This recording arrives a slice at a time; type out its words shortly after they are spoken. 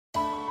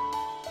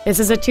This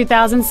is a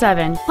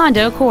 2007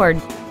 Honda Accord.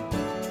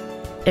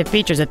 It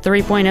features a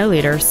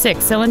 3.0-liter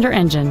six-cylinder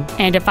engine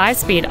and a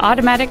 5-speed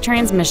automatic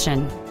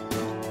transmission.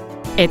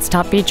 Its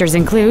top features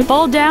include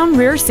fold-down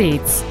rear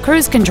seats,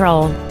 cruise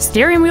control,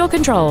 steering wheel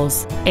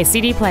controls, a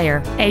CD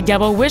player, a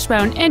double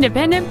wishbone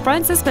independent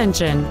front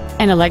suspension,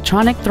 an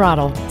electronic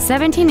throttle,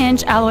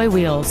 17-inch alloy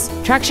wheels,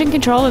 traction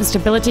control and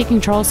stability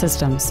control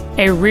systems,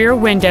 a rear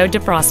window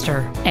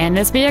defroster, and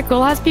this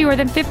vehicle has fewer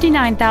than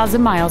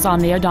 59,000 miles on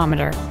the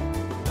odometer.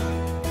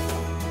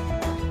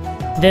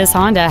 This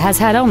Honda has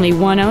had only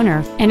one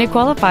owner, and it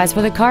qualifies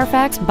for the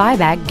Carfax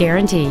buyback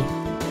guarantee.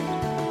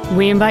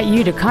 We invite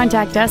you to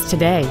contact us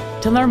today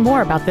to learn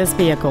more about this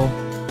vehicle.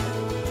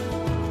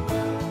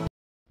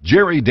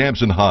 Jerry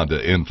Damson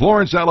Honda in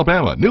Florence,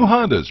 Alabama. New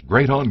Hondas,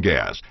 great on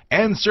gas,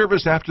 and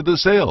service after the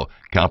sale.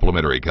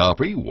 Complimentary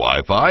coffee,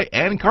 Wi-Fi,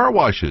 and car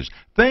washes.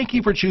 Thank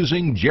you for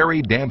choosing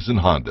Jerry Damson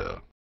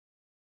Honda.